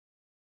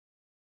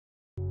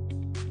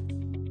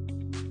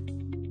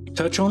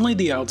Touch only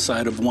the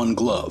outside of one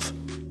glove,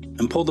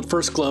 and pull the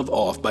first glove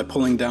off by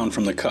pulling down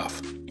from the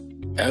cuff.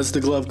 As the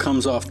glove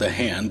comes off the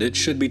hand, it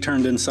should be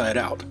turned inside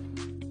out.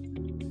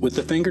 With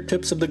the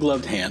fingertips of the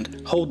gloved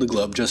hand, hold the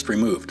glove just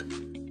removed.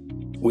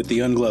 With the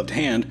ungloved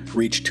hand,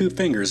 reach 2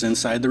 fingers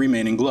inside the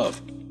remaining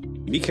glove.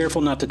 Be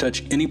careful not to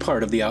touch any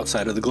part of the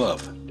outside of the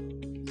glove.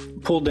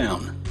 Pull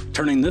down,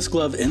 turning this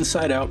glove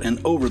inside out and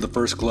over the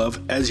first glove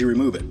as you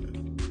remove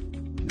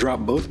it. Drop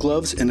both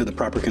gloves into the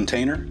proper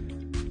container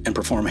and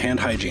perform hand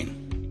hygiene.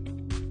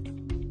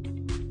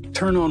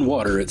 Turn on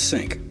water at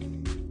sink.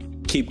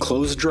 Keep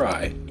clothes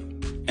dry.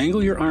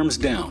 Angle your arms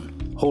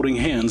down, holding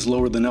hands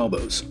lower than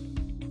elbows.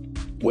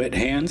 Wet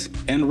hands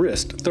and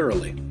wrist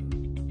thoroughly.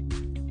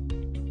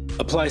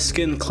 Apply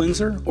skin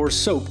cleanser or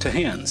soap to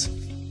hands.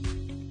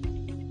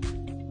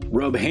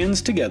 Rub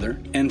hands together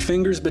and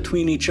fingers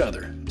between each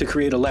other to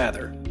create a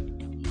lather.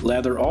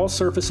 Lather all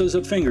surfaces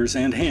of fingers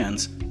and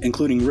hands,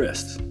 including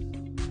wrists.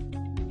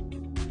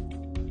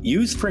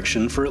 Use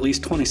friction for at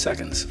least 20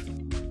 seconds.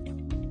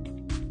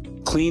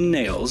 Clean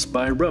nails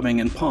by rubbing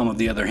in palm of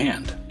the other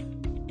hand.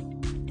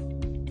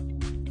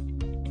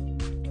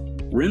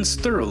 Rinse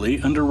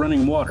thoroughly under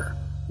running water.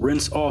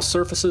 Rinse all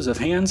surfaces of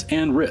hands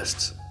and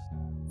wrists.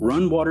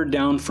 Run water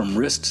down from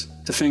wrists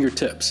to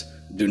fingertips.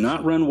 Do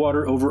not run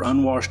water over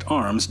unwashed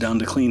arms down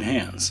to clean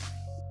hands.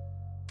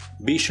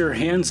 Be sure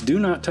hands do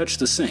not touch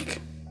the sink.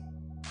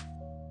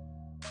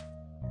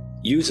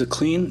 Use a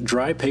clean,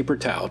 dry paper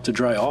towel to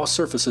dry all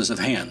surfaces of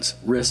hands,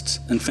 wrists,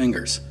 and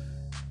fingers.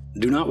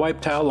 Do not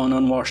wipe towel on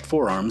unwashed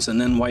forearms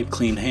and then wipe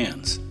clean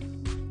hands.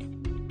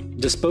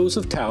 Dispose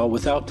of towel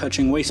without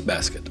touching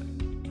wastebasket.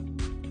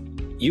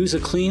 Use a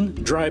clean,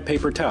 dry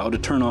paper towel to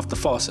turn off the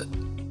faucet.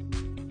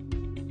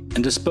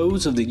 And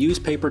dispose of the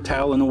used paper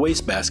towel in a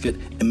wastebasket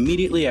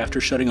immediately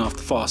after shutting off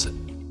the faucet.